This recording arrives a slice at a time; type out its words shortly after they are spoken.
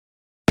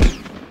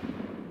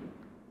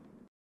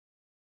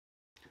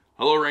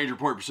Hello Ranger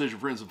Point Precision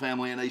friends and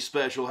family, and a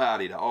special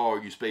howdy to all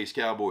you space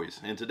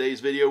cowboys. In today's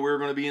video we're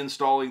going to be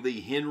installing the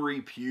Henry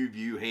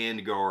PewView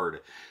Handguard.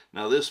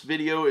 Now this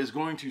video is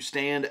going to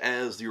stand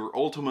as your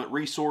ultimate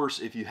resource.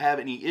 If you have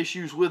any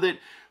issues with it,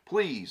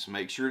 please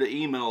make sure to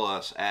email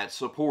us at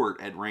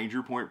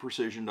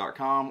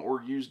support@rangerpointprecision.com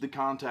or use the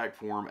contact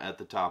form at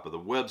the top of the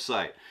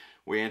website.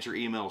 We answer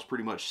emails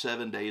pretty much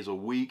 7 days a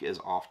week, as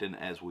often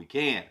as we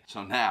can.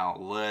 So now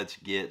let's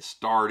get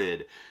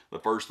started. The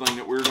first thing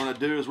that we're going to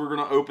do is we're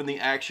going to open the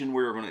action.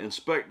 We're going to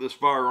inspect this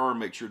firearm,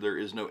 make sure there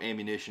is no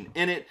ammunition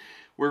in it.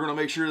 We're going to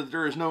make sure that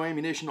there is no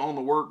ammunition on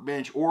the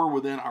workbench or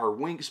within our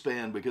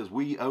wingspan, because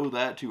we owe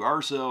that to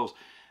ourselves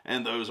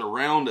and those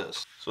around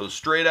us. So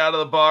straight out of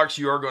the box,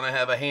 you are going to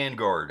have a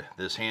handguard.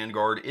 This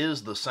handguard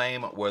is the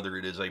same whether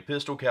it is a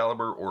pistol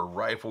caliber or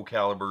rifle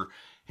caliber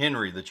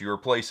Henry that you are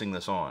placing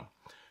this on.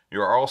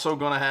 You are also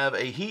going to have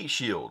a heat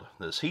shield.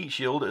 This heat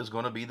shield is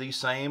going to be the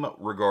same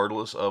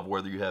regardless of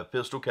whether you have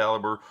pistol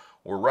caliber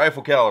or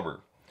rifle caliber.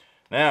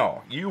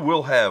 Now, you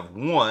will have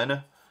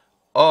one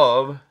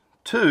of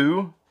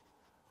two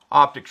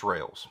optics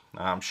rails.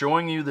 Now, I'm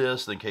showing you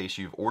this in case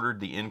you've ordered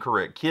the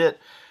incorrect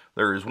kit.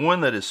 There is one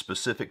that is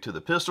specific to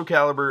the pistol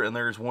caliber, and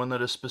there is one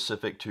that is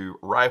specific to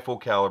rifle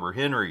caliber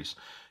Henrys.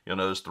 You'll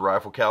notice the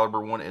rifle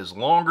caliber one is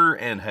longer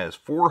and has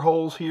 4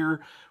 holes here,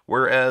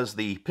 whereas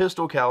the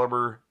pistol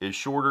caliber is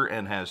shorter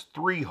and has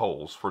 3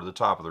 holes for the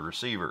top of the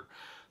receiver.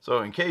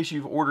 So in case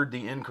you've ordered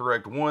the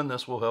incorrect one,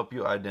 this will help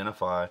you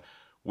identify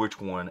which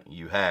one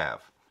you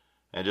have.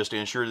 And just to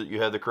ensure that you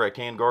have the correct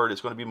handguard,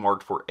 it's going to be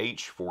marked for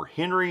H for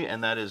Henry,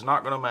 and that is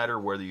not going to matter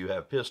whether you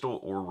have pistol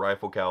or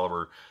rifle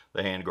caliber.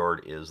 The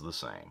handguard is the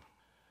same.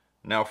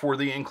 Now for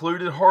the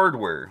included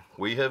hardware,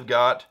 we have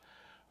got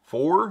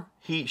 4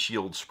 heat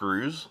shield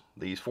screws.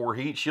 These 4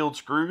 heat shield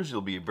screws,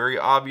 it'll be very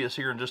obvious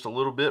here in just a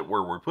little bit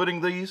where we're putting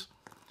these.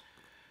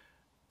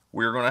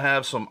 We're going to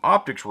have some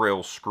optics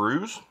rail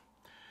screws,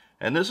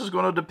 and this is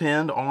going to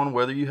depend on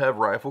whether you have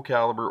rifle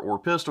caliber or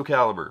pistol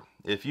caliber.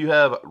 If you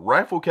have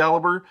rifle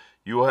caliber,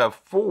 you will have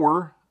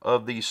 4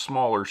 of these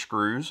smaller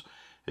screws.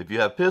 If you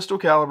have pistol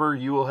caliber,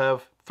 you will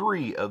have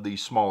 3 of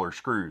these smaller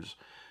screws.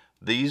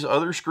 These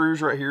other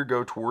screws right here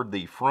go toward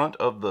the front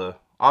of the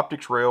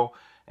optics rail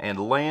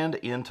and land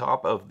in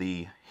top of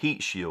the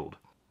heat shield.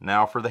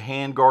 Now for the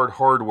handguard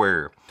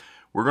hardware,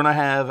 we're going to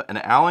have an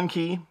Allen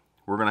key.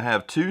 We're going to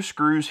have 2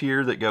 screws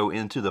here that go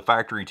into the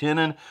factory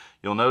tenon.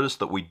 You'll notice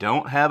that we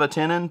don't have a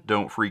tenon.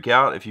 Don't freak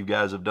out if you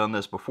guys have done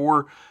this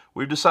before.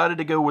 We've decided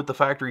to go with the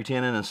factory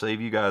tenon and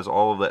save you guys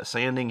all of that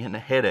sanding and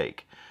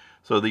headache.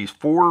 So these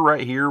 4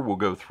 right here will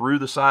go through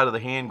the side of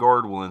the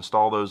handguard. We'll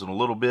install those in a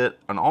little bit,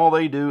 and all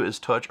they do is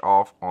touch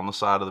off on the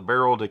side of the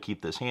barrel to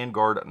keep this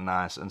handguard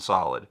nice and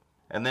solid.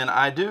 And then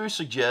I do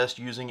suggest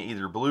using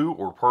either blue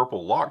or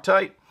purple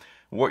Loctite.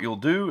 What you'll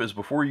do is,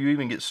 before you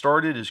even get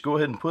started, is go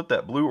ahead and put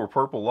that blue or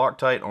purple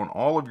Loctite on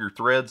all of your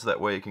threads. That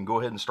way it can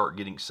go ahead and start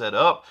getting set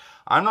up.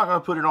 I'm not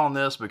going to put it on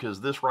this because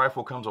this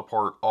rifle comes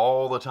apart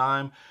all the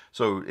time.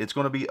 So it's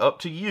going to be up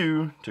to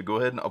you to go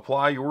ahead and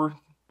apply your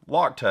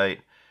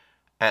Loctite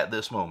at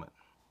this moment.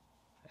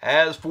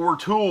 As for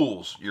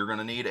tools, you're going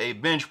to need a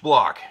bench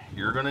block.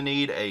 You're going to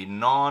need a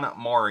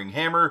non-marring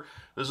hammer.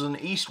 This is an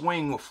East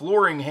Wing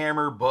flooring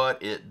hammer,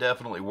 but it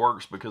definitely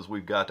works because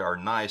we've got our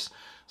nice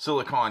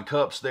silicone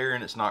cups there,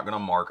 and it's not going to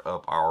mark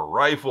up our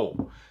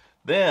rifle.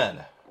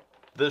 Then,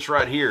 this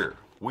right here.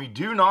 We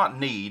do not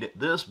need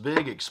this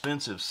big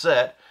expensive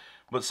set,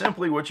 but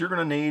simply what you're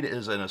going to need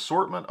is an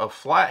assortment of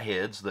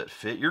flatheads that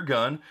fit your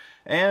gun,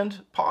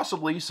 and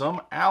possibly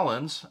some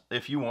Allens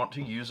if you want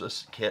to use a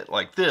kit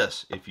like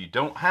this. If you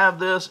don't have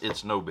this,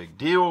 it's no big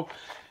deal.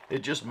 It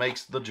just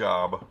makes the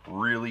job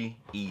really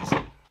easy.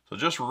 So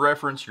just for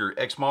reference, your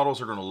X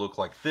models are going to look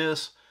like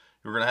this.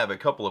 You're going to have a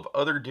couple of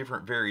other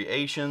different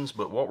variations,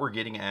 but what we're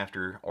getting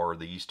after are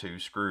these 2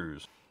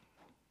 screws.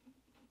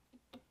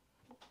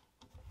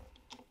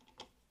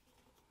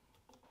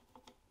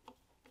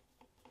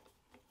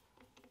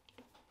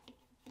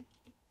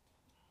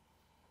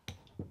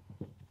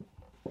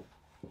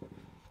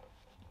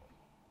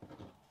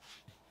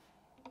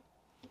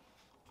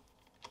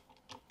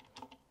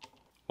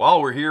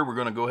 While we're here, we're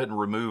going to go ahead and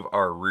remove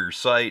our rear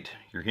sight.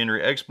 Your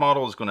Henry X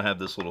model is going to have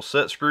this little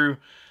set screw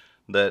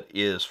that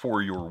is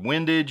for your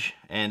windage,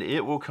 and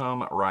it will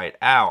come right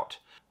out.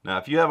 Now,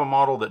 if you have a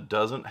model that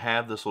doesn't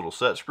have this little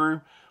set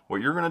screw,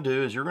 what you're going to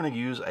do is you're going to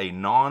use a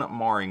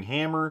non-marring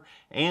hammer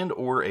and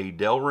or a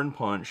Delrin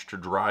punch to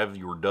drive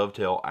your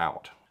dovetail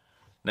out.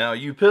 Now,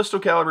 you pistol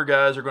caliber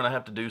guys are going to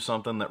have to do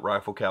something that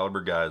rifle caliber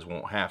guys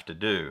won't have to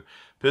do.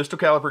 Pistol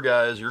caliber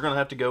guys, you're going to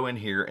have to go in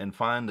here and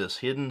find this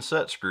hidden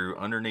set screw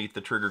underneath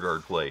the trigger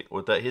guard plate.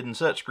 What that hidden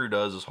set screw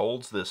does is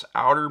holds this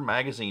outer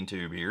magazine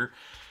tube here,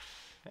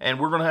 and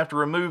we're going to have to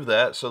remove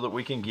that so that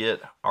we can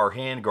get our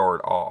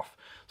handguard off.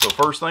 So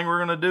first thing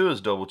we're going to do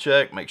is double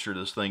check, make sure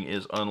this thing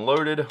is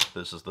unloaded.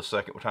 This is the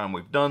second time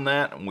we've done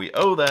that, and we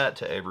owe that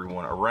to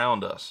everyone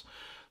around us.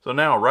 So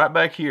now, right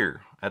back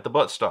here at the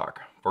buttstock,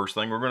 first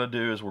thing we're going to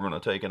do is we're going to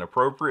take an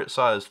appropriate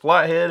sized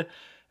flathead,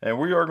 and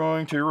we are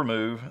going to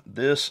remove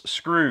this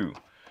screw.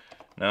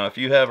 Now if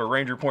you have a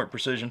Ranger Point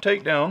Precision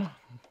takedown,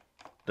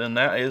 then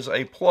that is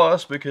a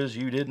plus because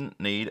you didn't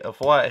need a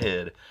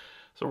flathead.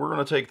 So we're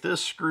going to take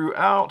this screw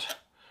out.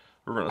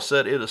 We're going to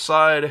set it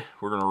aside.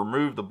 We're going to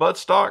remove the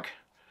buttstock.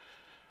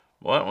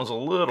 Well, that one's a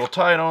little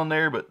tight on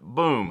there, but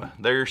boom,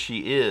 there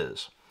she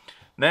is.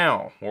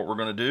 Now, what we're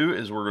going to do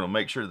is we're going to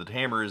make sure that the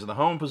hammer is in the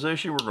home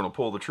position. We're going to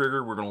pull the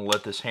trigger. We're going to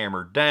let this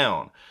hammer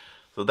down.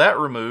 So that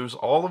removes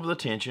all of the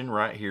tension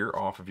right here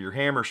off of your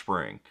hammer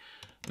spring.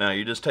 Now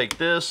you just take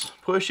this,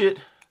 push it.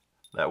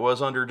 That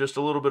was under just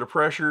a little bit of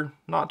pressure.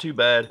 Not too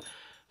bad.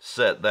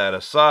 Set that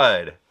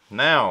aside.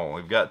 Now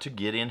we've got to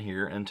get in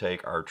here and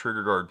take our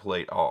trigger guard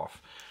plate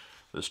off.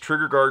 This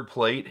trigger guard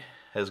plate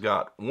has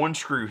got one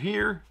screw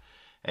here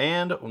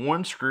and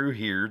one screw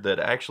here that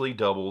actually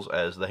doubles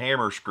as the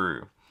hammer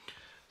screw.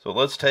 So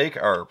let's take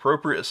our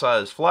appropriate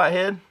size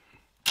flathead.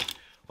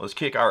 Let's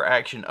kick our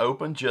action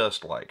open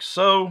just like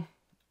so.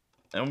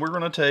 And we're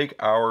going to take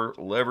our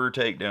lever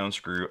takedown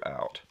screw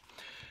out.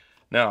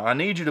 Now I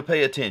need you to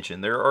pay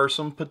attention. There are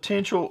some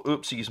potential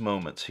oopsies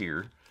moments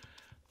here.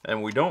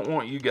 And we don't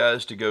want you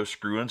guys to go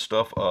screwing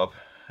stuff up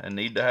and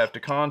need to have to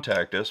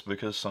contact us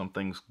because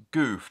something's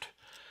goofed.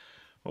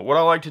 But what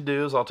I like to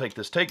do is I'll take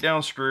this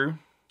takedown screw.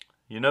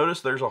 You notice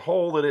there's a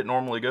hole that it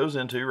normally goes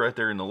into right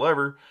there in the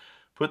lever.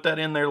 Put that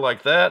in there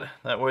like that.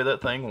 That way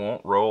that thing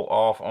won't roll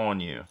off on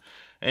you.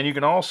 And you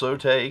can also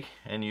take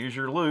and use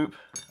your loop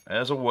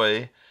as a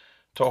way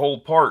to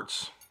hold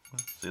parts.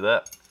 See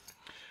that?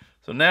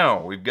 So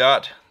now we've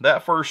got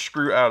that first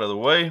screw out of the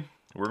way.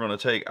 We're going to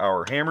take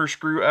our hammer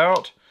screw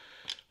out.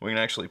 We can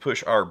actually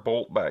push our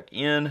bolt back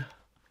in.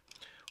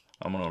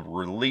 I'm going to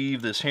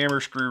relieve this hammer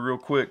screw real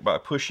quick by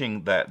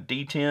pushing that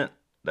detent.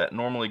 That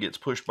normally gets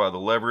pushed by the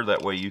lever.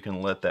 That way you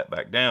can let that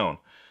back down.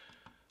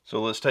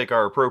 So let's take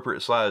our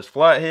appropriate sized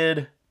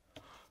flathead.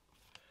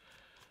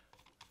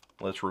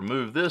 Let's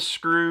remove this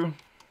screw.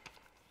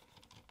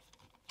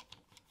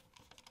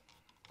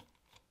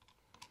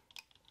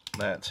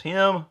 That's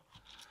him.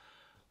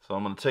 So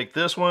I'm going to take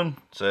this one,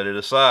 set it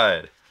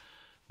aside.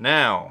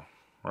 Now,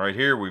 right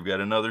here we've got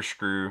another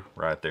screw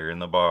right there in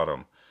the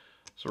bottom.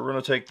 So we're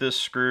going to take this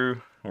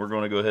screw and we're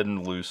going to go ahead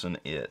and loosen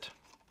it.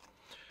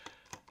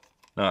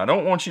 Now I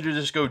don't want you to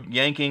just go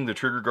yanking the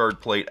trigger guard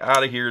plate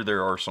out of here.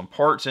 There are some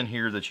parts in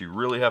here that you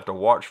really have to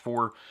watch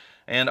for,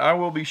 and I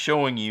will be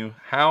showing you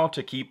how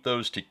to keep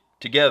those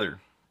together.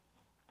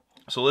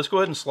 So let's go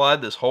ahead and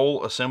slide this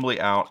whole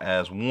assembly out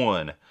as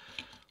one.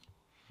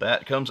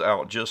 That comes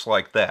out just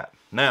like that.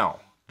 Now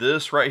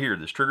this right here,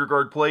 this trigger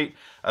guard plate,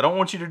 I don't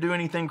want you to do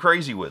anything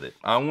crazy with it.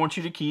 I want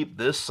you to keep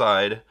this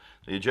side,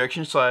 the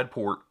ejection side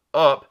port,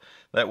 up.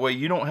 That way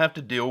you don't have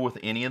to deal with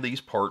any of these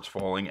parts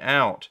falling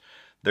out.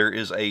 There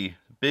is a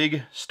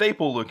big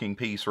staple looking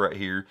piece right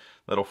here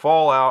that'll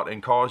fall out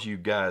and cause you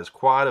guys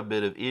quite a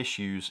bit of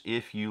issues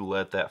if you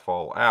let that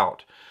fall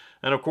out.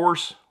 And of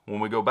course, when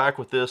we go back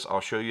with this,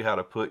 I'll show you how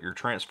to put your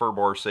transfer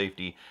bar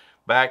safety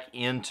back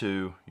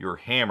into your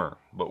hammer.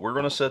 But we're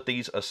going to set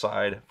these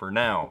aside for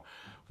now.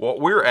 What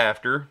we're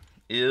after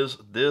is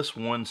this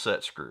one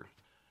set screw.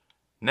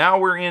 Now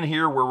we're in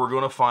here where we're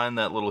going to find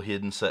that little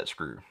hidden set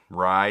screw.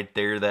 Right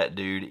there that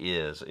dude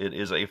is. It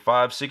is a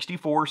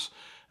 5/64,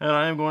 and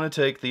I am going to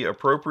take the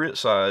appropriate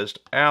sized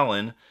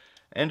Allen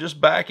and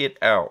just back it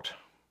out.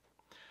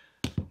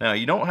 Now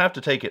you don't have to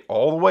take it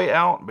all the way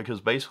out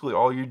because basically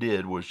all you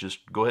did was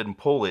just go ahead and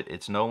pull it.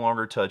 It's no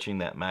longer touching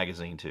that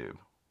magazine tube.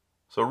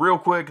 So real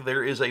quick,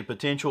 there is a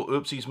potential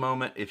oopsies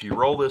moment. If you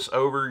roll this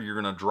over,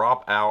 you're going to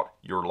drop out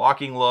your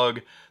locking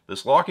lug.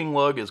 This locking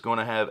lug is going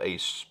to have a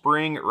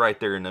spring right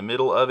there in the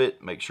middle of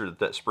it. Make sure that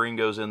that spring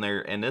goes in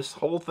there, and this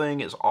whole thing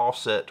is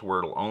offset to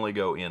where it'll only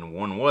go in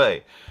one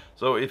way.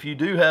 So if you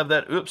do have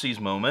that oopsies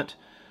moment,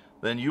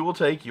 then you will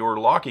take your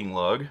locking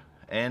lug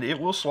and it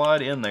will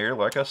slide in there.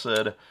 Like I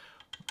said,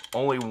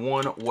 only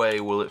one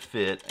way will it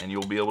fit, and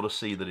you'll be able to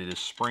see that it is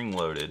spring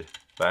loaded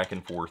back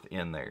and forth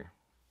in there.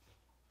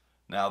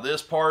 Now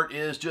this part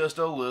is just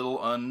a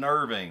little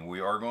unnerving. We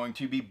are going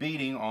to be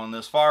beating on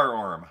this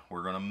firearm.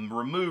 We're going to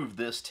remove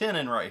this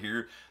tenon right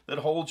here that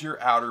holds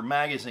your outer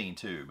magazine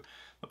tube.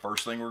 The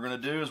first thing we're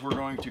going to do is we're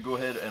going to go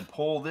ahead and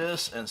pull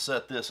this and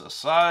set this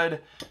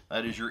aside.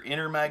 That is your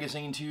inner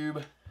magazine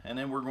tube, and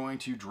then we're going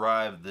to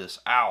drive this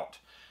out.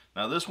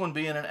 Now this one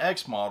being an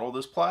X model,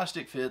 this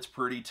plastic fits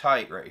pretty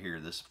tight right here.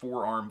 This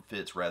forearm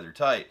fits rather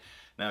tight.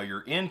 Now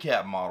your end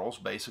cap models,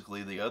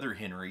 basically the other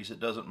Henrys, it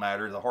doesn't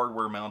matter, the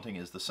hardware mounting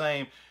is the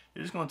same.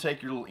 You're just going to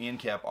take your little end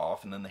cap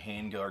off, and then the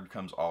handguard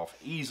comes off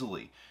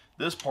easily.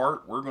 This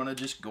part, we're going to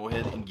just go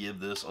ahead and give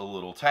this a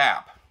little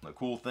tap. The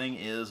cool thing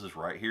is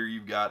right here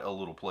you've got a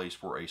little place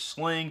for a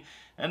sling,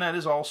 and that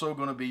is also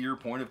going to be your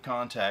point of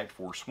contact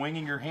for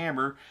swinging your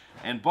hammer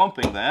and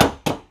bumping that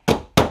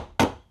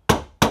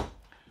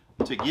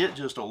to get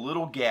just a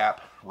little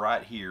gap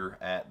right here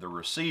at the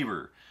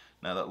receiver.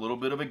 Now that little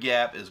bit of a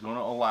gap is going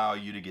to allow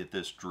you to get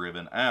this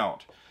driven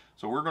out.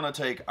 So we're going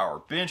to take our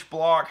bench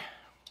block,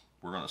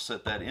 we're going to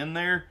set that in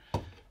there,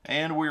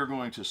 and we are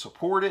going to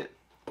support it.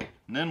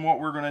 And then what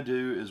we're going to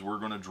do is we're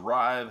going to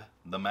drive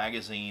the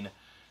magazine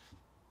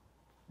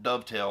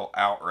dovetail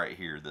out right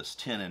here, this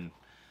tenon.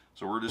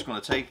 So we're just going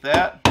to take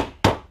that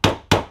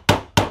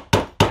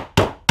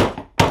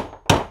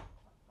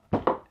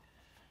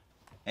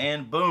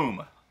and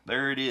boom,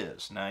 there it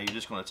is. Now you're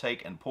just going to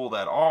take and pull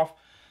that off,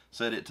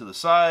 set it to the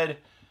side.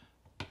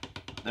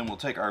 Then we'll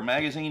take our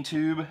magazine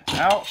tube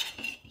out,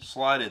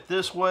 slide it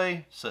this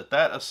way, set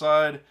that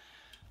aside.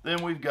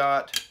 Then we've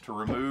got to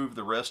remove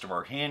the rest of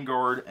our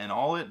handguard, and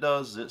all it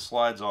does is it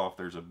slides off.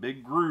 There's a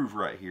big groove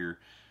right here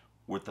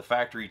with the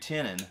factory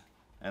tenon,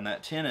 and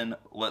that tenon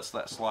lets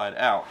that slide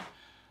out.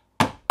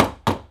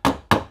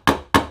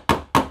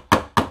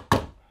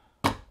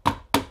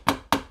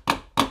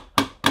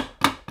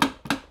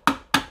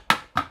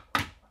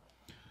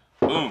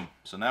 Boom,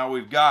 so now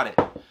we've got it.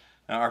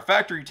 Now our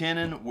factory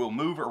tenon will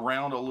move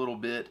around a little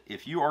bit.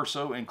 If you are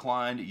so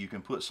inclined, you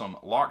can put some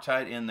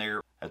Loctite in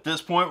there. At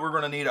this point, we're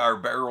going to need our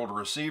barreled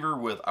receiver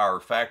with our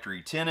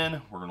factory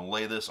tenon. We're going to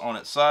lay this on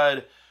its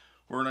side.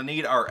 We're going to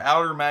need our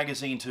outer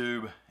magazine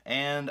tube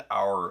and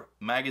our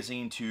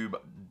magazine tube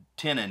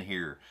tenon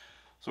here.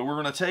 So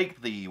we're going to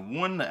take the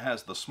one that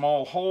has the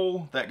small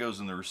hole, that goes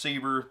in the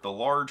receiver. The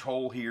large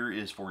hole here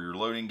is for your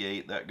loading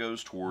gate, that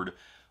goes toward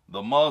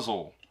the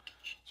muzzle.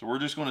 So we're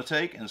just going to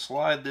take and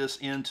slide this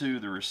into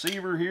the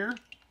receiver here.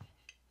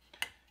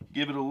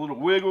 Give it a little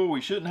wiggle.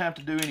 We shouldn't have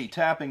to do any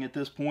tapping at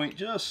this point,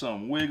 just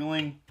some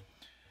wiggling.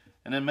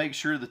 And then make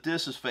sure that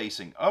this is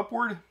facing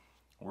upward.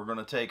 We're going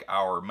to take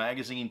our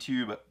magazine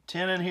tube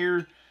tenon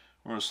here.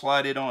 We're going to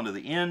slide it onto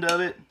the end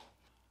of it.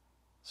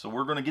 So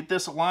we're going to get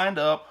this lined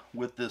up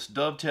with this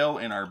dovetail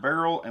in our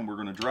barrel, and we're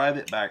going to drive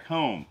it back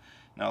home.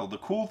 Now the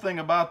cool thing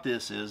about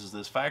this is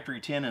this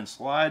factory tenon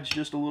slides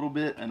just a little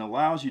bit and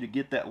allows you to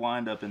get that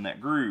lined up in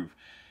that groove.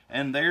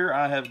 And there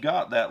I have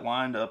got that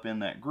lined up in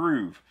that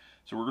groove.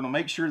 So we're going to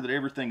make sure that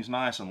everything's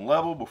nice and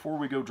level before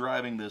we go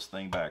driving this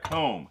thing back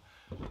home.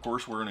 Of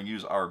course, we're going to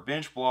use our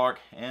bench block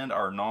and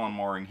our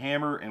non-marring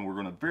hammer, and we're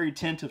going to very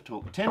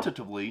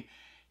tentatively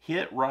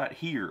hit right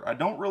here. I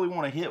don't really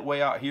want to hit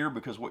way out here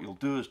because what you'll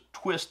do is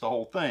twist the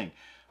whole thing.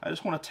 I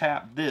just want to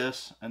tap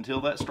this until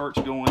that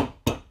starts going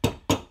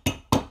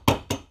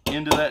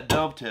into that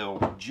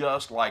dovetail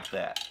just like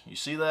that. You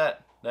see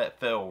that? That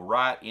fell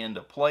right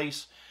into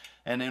place.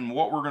 And then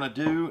what we're going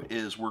to do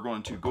is we're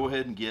going to go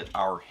ahead and get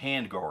our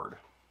handguard.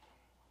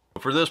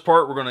 For this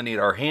part, we're going to need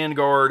our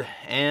handguard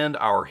and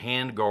our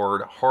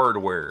handguard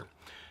hardware.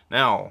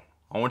 Now,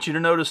 I want you to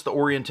notice the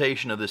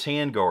orientation of this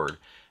handguard.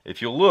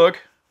 If you look,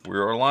 we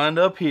are lined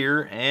up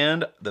here,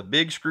 and the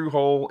big screw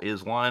hole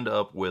is lined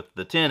up with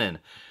the tenon.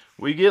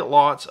 We get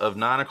lots of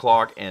 9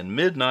 o'clock and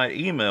midnight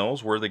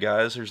emails where the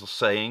guys are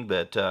saying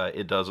that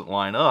it doesn't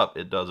line up.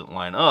 It doesn't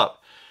line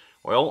up.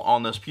 Well,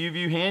 on this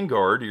PewView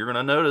handguard, you're going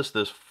to notice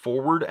this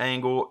forward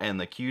angle and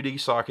the QD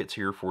sockets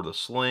here for the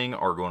sling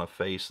are going to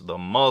face the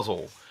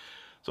muzzle.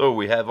 So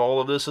we have all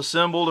of this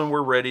assembled and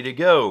we're ready to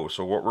go.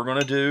 So what we're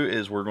going to do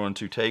is we're going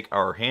to take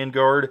our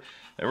handguard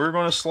and we're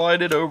going to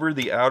slide it over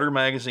the outer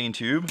magazine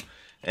tube,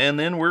 and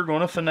then we're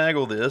going to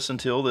finagle this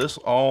until this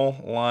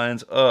all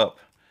lines up.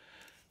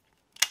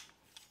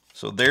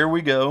 So there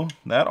we go.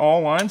 That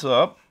all lines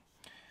up.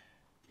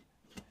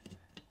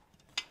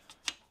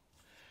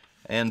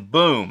 And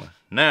boom.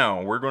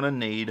 Now we're going to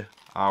need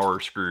our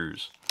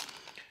screws.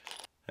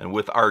 And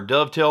with our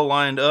dovetail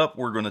lined up,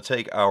 we're going to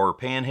take our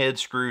panhead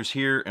screws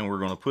here and we're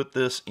going to put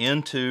this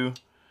into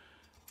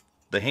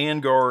the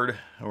handguard,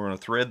 and we're going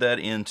to thread that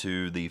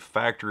into the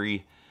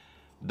factory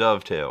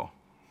dovetail.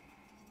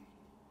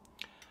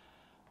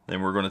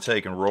 Then we're going to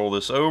take and roll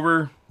this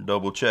over,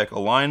 double check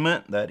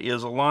alignment. That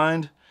is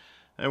aligned.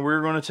 And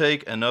we're going to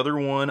take another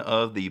one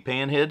of the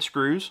panhead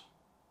screws,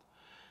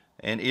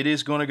 and it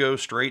is going to go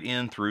straight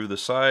in through the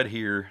side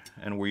here,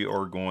 and we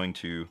are going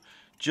to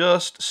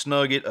just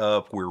snug it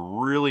up. We're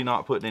really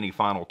not putting any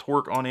final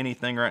torque on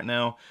anything right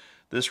now.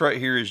 This right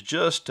here is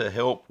just to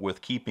help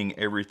with keeping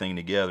everything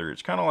together.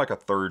 It's kind of like a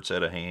third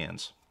set of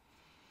hands.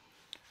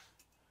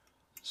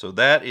 So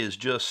that is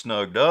just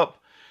snugged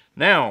up.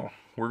 Now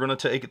we're going to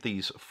take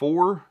these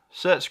 4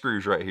 set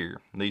screws right here.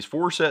 And these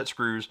 4 set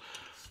screws,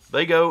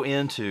 they go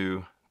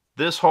into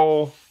this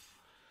hole,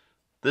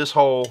 this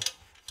hole,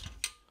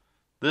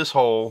 this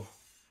hole,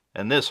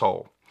 and this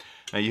hole.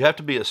 Now you have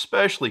to be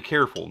especially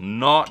careful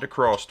not to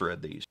cross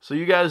thread these. So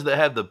you guys that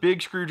have the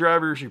big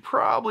screwdrivers, you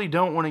probably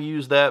don't want to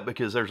use that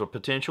because there's a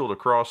potential to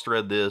cross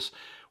thread this.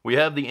 We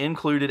have the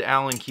included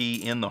Allen key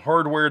in the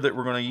hardware that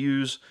we're going to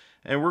use,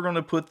 and we're going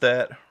to put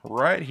that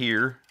right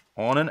here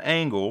on an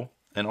angle,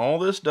 and all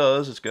this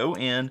does is go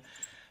in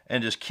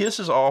and just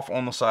kisses off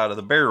on the side of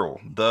the barrel.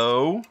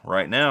 Though,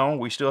 right now,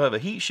 we still have a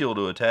heat shield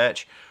to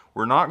attach.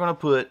 We're not going to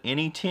put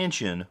any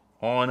tension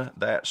on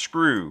that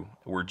screw.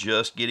 We're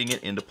just getting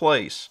it into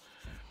place.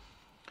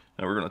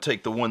 Now we're going to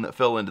take the one that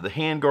fell into the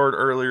handguard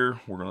earlier.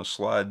 We're going to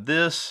slide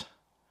this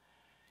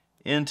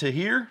into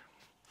here.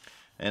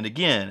 And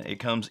again, it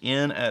comes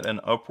in at an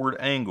upward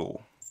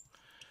angle.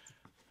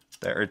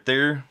 That right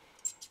there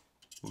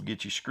will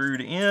get you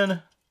screwed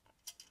in.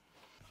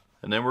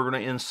 And then we're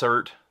going to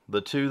insert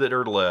the 2 that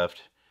are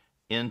left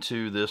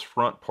into this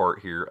front part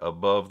here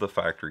above the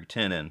factory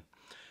tenon.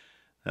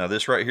 Now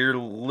this right here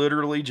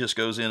literally just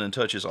goes in and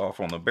touches off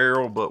on the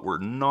barrel, but we're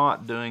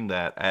not doing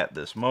that at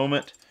this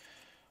moment.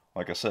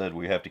 Like I said,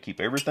 we have to keep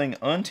everything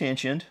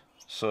untensioned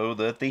so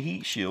that the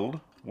heat shield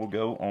will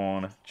go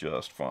on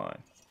just fine.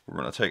 We're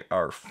going to take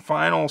our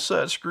final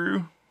set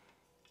screw.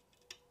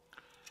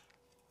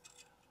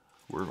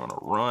 We're going to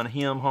run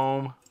him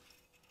home.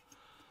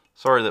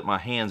 Sorry that my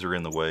hands are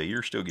in the way.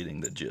 You're still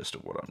getting the gist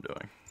of what I'm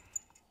doing.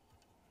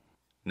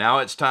 Now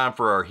it's time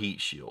for our heat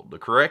shield. The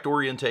correct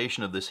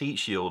orientation of this heat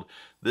shield,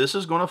 this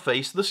is going to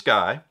face the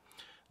sky.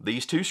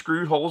 These two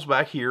screwed holes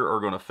back here are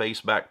going to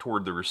face back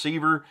toward the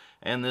receiver,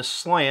 and this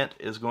slant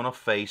is going to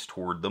face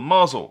toward the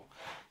muzzle.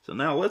 So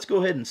now let's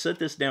go ahead and set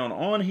this down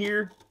on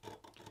here.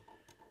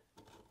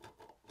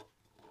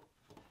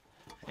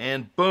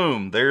 And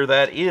boom, there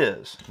that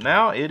is.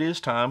 Now it is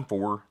time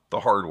for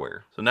the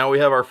hardware. So now we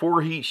have our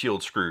 4 heat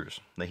shield screws.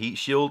 The heat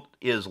shield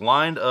is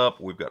lined up.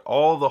 We've got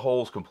all of the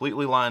holes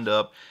completely lined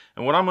up.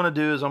 And what I'm going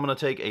to do is I'm going to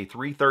take a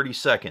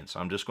 3/32.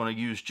 I'm just going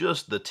to use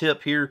just the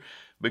tip here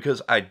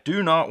because I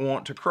do not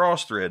want to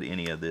cross thread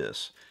any of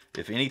this.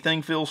 If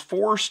anything feels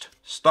forced,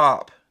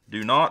 stop.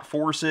 Do not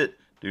force it.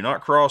 Do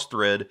not cross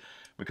thread,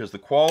 because the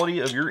quality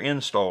of your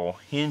install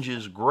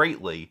hinges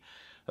greatly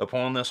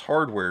upon this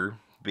hardware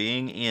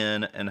being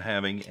in and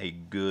having a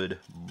good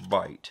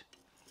bite.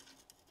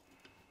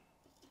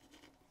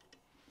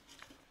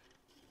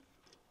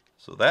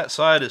 So that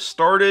side is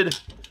started.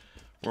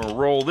 We're going to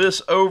roll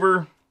this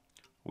over.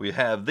 We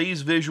have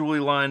these visually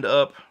lined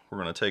up.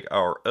 We're going to take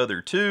our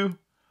other 2.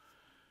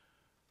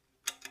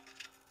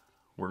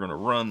 We're going to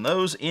run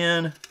those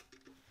in.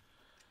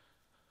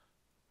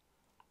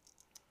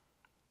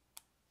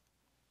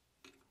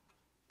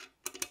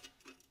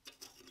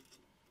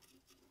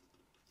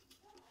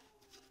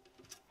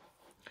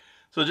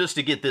 So just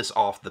to get this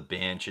off the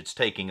bench, it's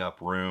taking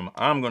up room.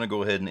 I'm going to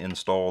go ahead and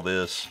install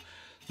this.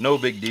 No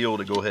big deal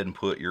to go ahead and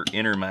put your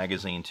inner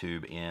magazine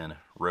tube in,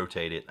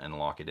 rotate it, and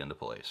lock it into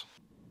place.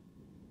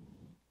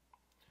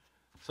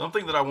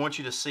 Something that I want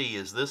you to see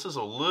is this is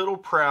a little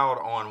proud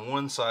on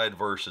one side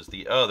versus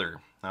the other.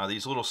 Now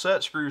these little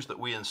set screws that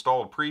we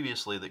installed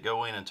previously that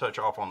go in and touch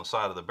off on the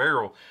side of the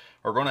barrel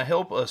are going to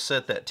help us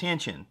set that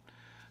tension.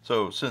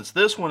 So since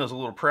this one is a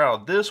little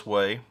proud this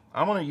way,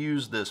 I'm going to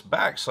use this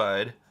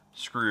backside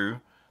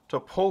screw to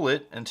pull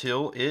it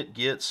until it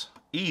gets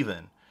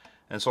even.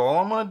 And so all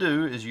I'm going to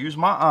do is use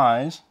my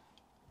eyes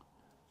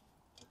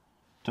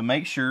to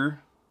make sure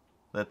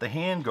that the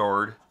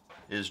handguard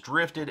is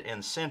drifted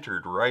and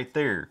centered right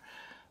there.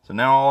 So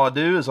now all I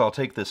do is I'll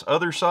take this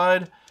other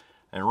side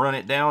and run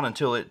it down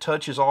until it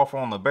touches off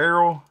on the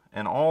barrel,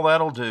 and all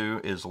that'll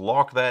do is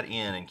lock that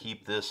in and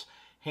keep this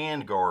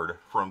handguard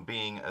from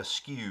being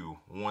askew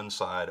one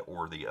side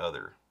or the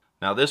other.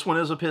 Now this one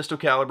is a pistol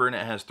caliber and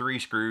it has 3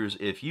 screws.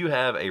 If you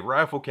have a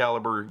rifle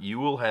caliber, you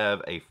will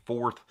have a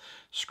 4th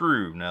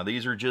screw. Now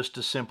these are just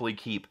to simply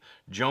keep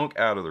junk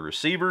out of the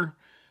receiver,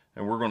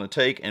 and we're going to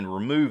take and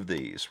remove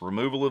these.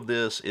 Removal of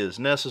this is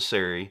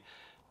necessary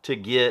to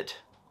get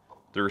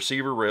the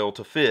receiver rail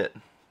to fit.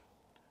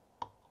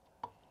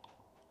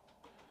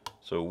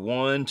 So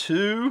 1,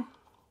 2,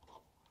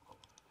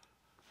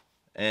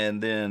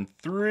 and then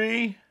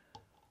 3.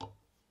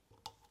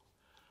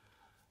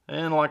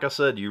 And like I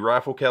said, you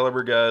rifle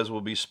caliber guys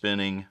will be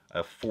spinning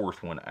a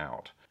 4th one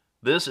out.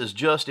 This is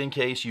just in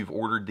case you've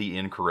ordered the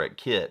incorrect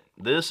kit.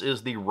 This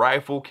is the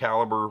rifle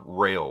caliber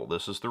rail.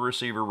 This is the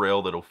receiver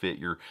rail that'll fit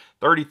your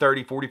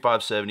 30-30,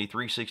 45-70,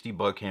 360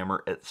 buckhammer,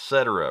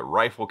 etc.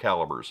 rifle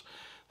calibers.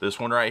 This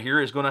one right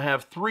here is going to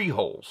have 3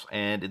 holes,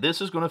 and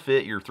this is going to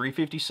fit your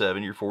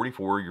 357, your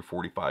 44, your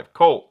 45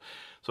 Colt.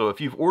 So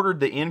if you've ordered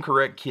the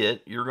incorrect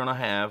kit, you're going to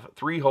have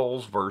 3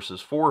 holes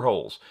versus 4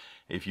 holes.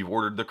 If you've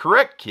ordered the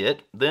correct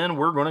kit, then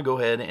we're going to go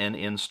ahead and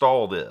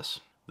install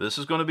this. This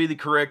is going to be the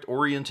correct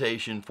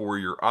orientation for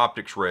your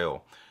optics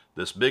rail.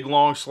 This big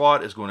long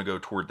slot is going to go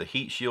toward the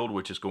heat shield,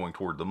 which is going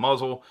toward the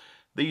muzzle.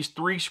 These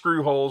 3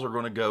 screw holes are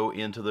going to go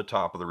into the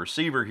top of the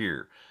receiver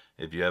here.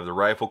 If you have the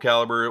rifle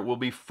caliber, it will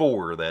be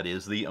 4. That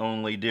is the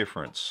only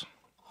difference.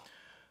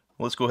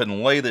 Let's go ahead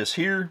and lay this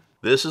here.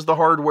 This is the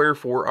hardware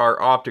for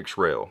our optics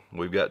rail.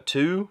 We've got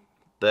 2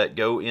 that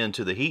go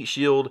into the heat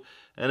shield,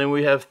 and then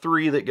we have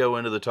 3 that go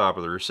into the top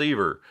of the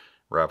receiver.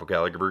 Rifle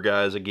caliber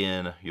guys,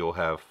 again, you'll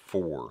have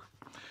 4.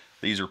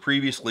 These are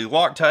previously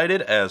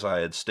Loctited, as I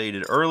had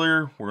stated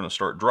earlier. We're going to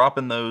start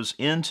dropping those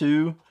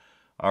into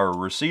our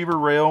receiver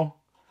rail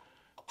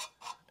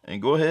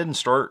and go ahead and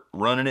start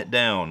running it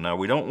down. Now,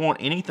 we don't want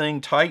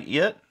anything tight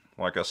yet.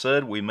 Like I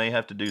said, we may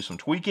have to do some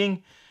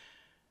tweaking.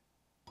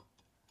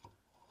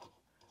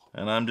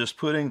 And I'm just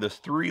putting the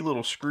 3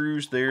 little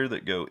screws there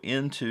that go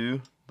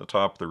into the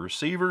top of the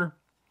receiver.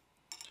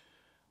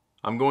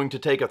 I'm going to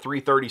take a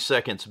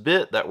 3/32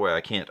 bit, that way I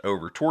can't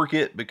over torque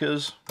it,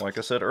 because like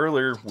I said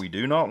earlier, we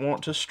do not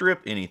want to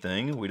strip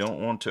anything. We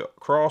don't want to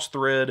cross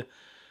thread.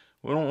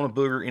 We don't want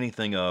to booger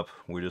anything up.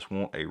 We just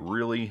want a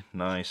really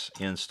nice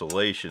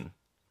installation.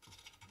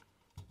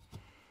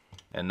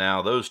 And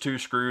now those 2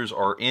 screws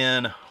are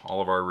in.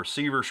 All of our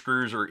receiver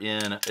screws are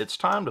in. It's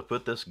time to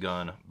put this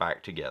gun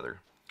back together.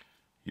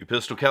 You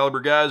pistol caliber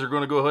guys are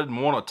going to go ahead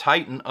and want to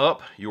tighten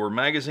up your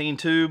magazine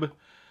tube.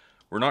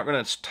 We're not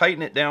going to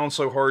tighten it down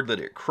so hard that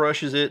it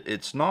crushes it.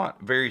 It's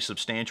not very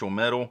substantial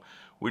metal.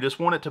 We just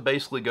want it to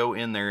basically go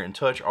in there and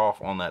touch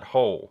off on that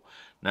hole.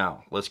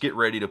 Now, let's get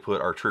ready to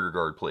put our trigger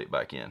guard plate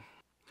back in.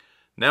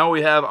 Now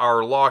we have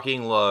our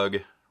locking lug.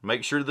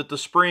 Make sure that the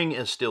spring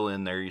is still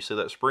in there. You see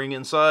that spring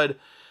inside?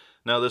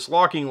 Now this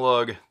locking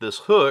lug, this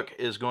hook,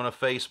 is going to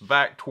face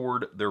back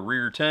toward the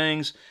rear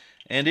tangs,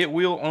 and it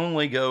will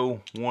only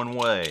go one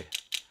way.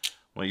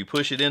 When you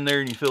push it in there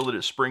and you feel that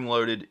it's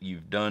spring-loaded,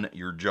 you've done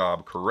your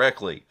job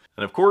correctly.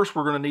 And of course,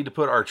 we're going to need to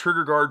put our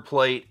trigger guard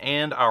plate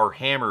and our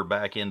hammer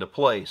back into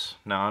place.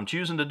 Now, I'm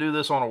choosing to do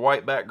this on a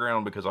white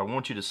background because I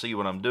want you to see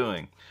what I'm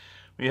doing.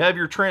 You have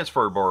your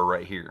transfer bar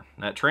right here.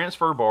 That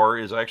transfer bar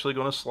is actually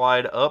going to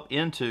slide up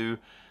into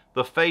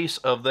the face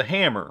of the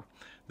hammer.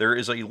 There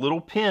is a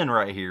little pin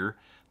right here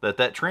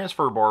that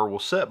transfer bar will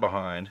set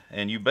behind,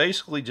 and you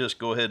basically just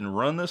go ahead and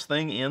run this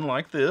thing in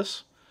like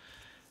this,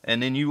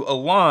 and then you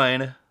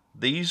align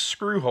these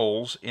screw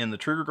holes in the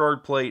trigger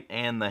guard plate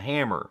and the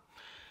hammer.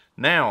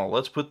 Now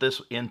let's put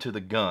this into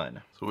the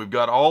gun. So we've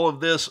got all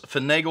of this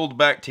finagled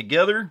back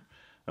together,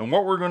 and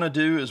what we're going to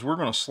do is we're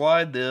going to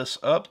slide this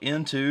up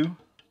into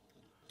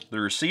the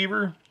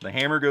receiver. The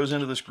hammer goes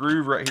into this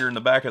groove right here in the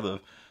back of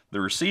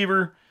the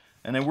receiver,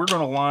 and then we're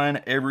going to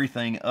line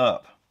everything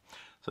up.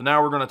 So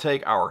now we're going to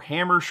take our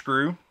hammer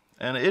screw,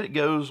 and it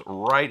goes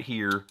right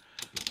here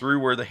through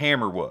where the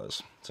hammer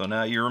was. So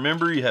now you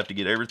remember you have to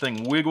get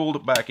everything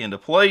wiggled back into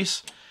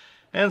place.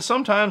 And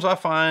sometimes I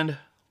find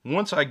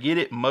once I get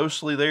it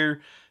mostly there,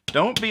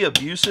 don't be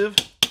abusive,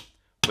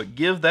 but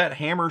give that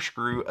hammer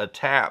screw a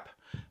tap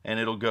and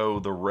it'll go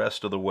the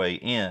rest of the way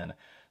in.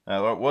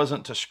 Now that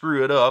wasn't to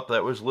screw it up,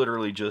 that was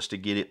literally just to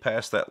get it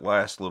past that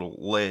last little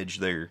ledge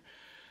there.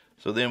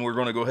 So then we're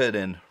going to go ahead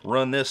and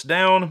run this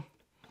down.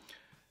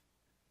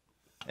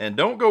 And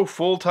don't go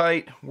full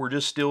tight, we're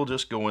still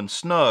going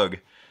snug.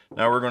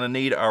 Now we're going to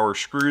need our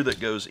screw that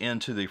goes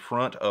into the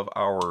front of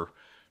our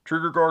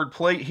trigger guard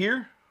plate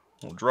here.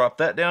 We'll drop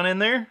that down in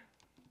there.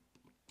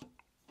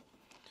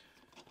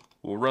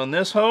 We'll run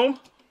this home.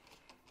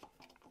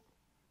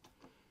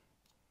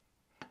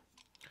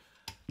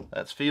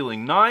 That's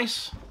feeling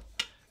nice.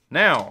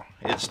 Now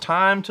it's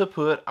time to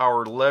put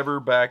our lever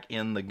back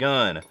in the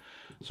gun.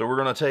 So we're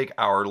going to take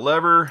our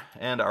lever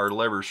and our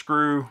lever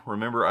screw.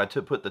 Remember, I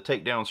put the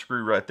takedown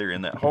screw right there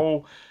in that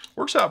hole.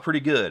 Works out pretty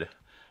good.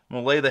 I'm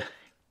going to lay the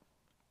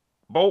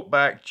bolt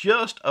back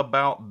just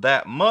about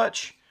that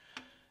much.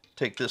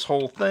 Take this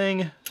whole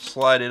thing,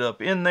 slide it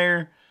up in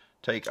there.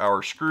 Take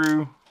our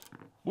screw.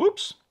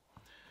 Whoops.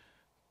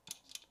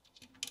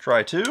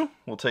 Try two.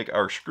 We'll take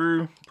our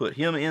screw, put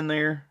him in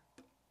there,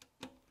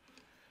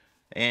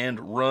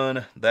 and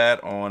run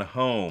that on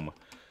home.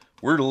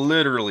 We're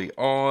literally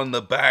on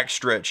the back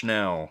stretch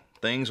now.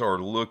 Things are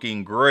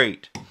looking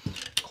great.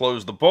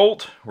 Close the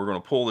bolt. We're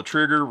going to pull the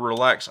trigger,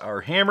 relax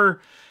our hammer.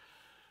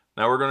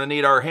 Now we're going to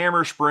need our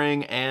hammer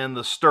spring and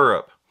the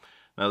stirrup.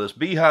 Now this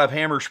beehive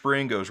hammer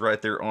spring goes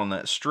right there on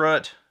that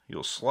strut.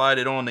 You'll slide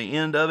it on the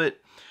end of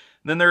it.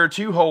 Then there are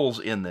two holes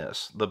in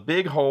this. The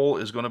big hole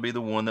is going to be the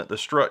one that the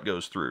strut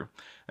goes through.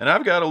 And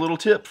I've got a little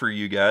tip for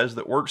you guys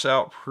that works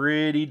out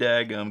pretty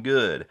daggum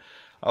good.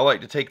 I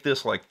like to take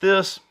this like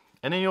this,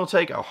 and then you'll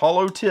take a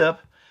hollow tip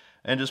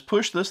and just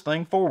push this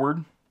thing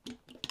forward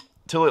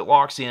till it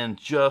locks in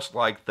just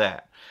like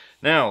that.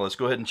 Now let's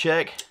go ahead and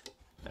check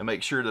and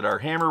make sure that our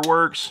hammer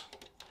works.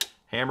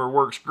 Hammer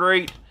works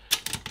great.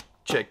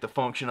 Check the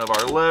function of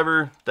our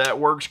lever. That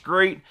works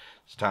great.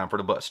 It's time for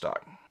the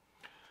buttstock.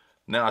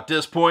 Now at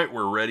this point,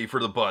 we're ready for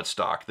the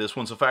buttstock. This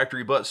one's a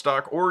factory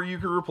buttstock, or you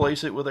can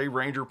replace it with a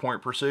Ranger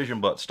Point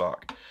Precision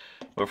buttstock.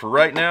 But for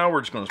right now,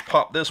 we're just going to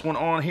pop this one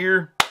on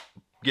here.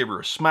 Give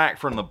her a smack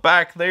from the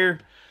back there.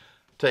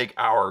 Take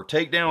our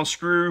takedown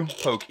screw,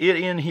 poke it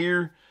in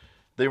here.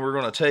 Then we're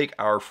going to take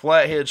our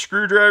flathead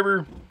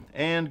screwdriver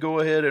and go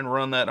ahead and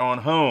run that on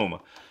home.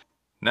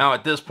 Now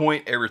at this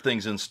point,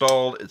 everything's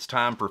installed. It's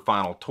time for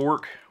final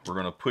torque. We're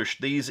going to push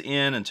these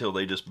in until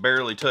they just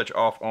barely touch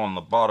off on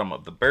the bottom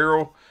of the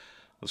barrel.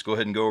 Let's go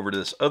ahead and go over to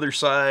this other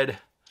side.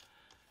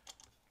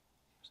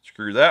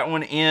 Screw that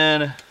one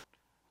in.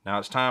 Now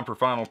it's time for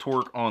final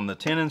torque on the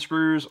tenon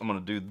screws. I'm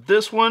going to do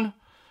this one.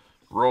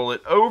 Roll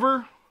it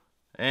over,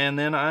 and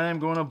then I'm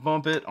going to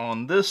bump it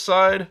on this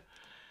side.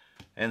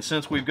 And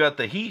since we've got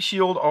the heat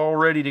shield all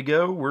ready to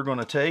go, we're going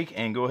to take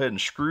and go ahead and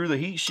screw the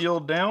heat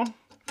shield down.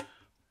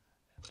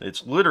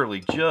 It's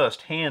literally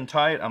just hand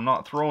tight. I'm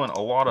not throwing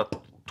a lot of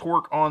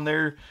torque on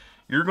there.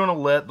 You're going to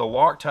let the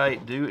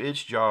Loctite do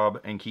its job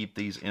and keep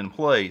these in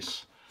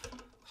place.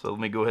 So let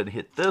me go ahead and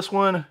hit this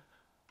one.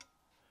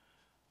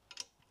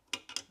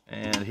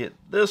 And hit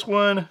this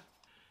one.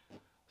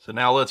 So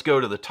now let's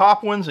go to the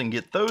top ones and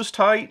get those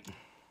tight.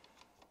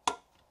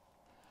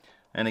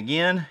 And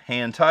again,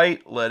 hand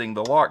tight, letting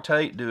the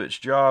Loctite do its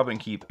job and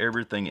keep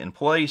everything in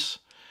place.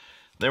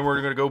 Then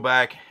we're going to go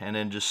back and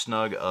then just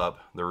snug up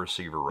the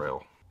receiver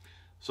rail.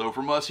 So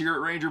from us here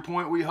at Ranger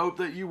Point, we hope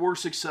that you were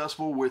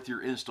successful with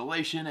your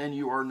installation and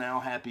you are now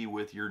happy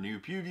with your new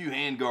PewView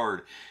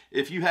handguard.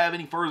 If you have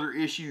any further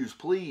issues,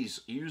 please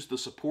use the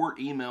support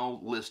email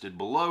listed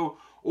below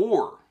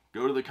or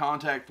go to the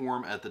contact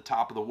form at the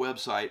top of the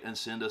website and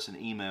send us an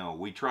email.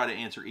 We try to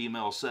answer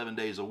emails 7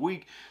 days a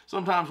week.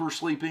 Sometimes we're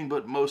sleeping,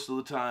 but most of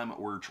the time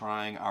we're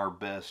trying our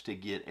best to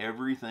get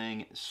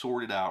everything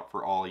sorted out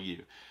for all of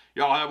you.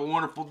 Y'all have a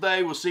wonderful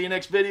day. We'll see you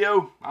next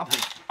video. I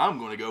think I'm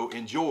going to go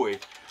enjoy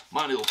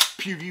my little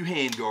PewView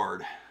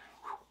handguard.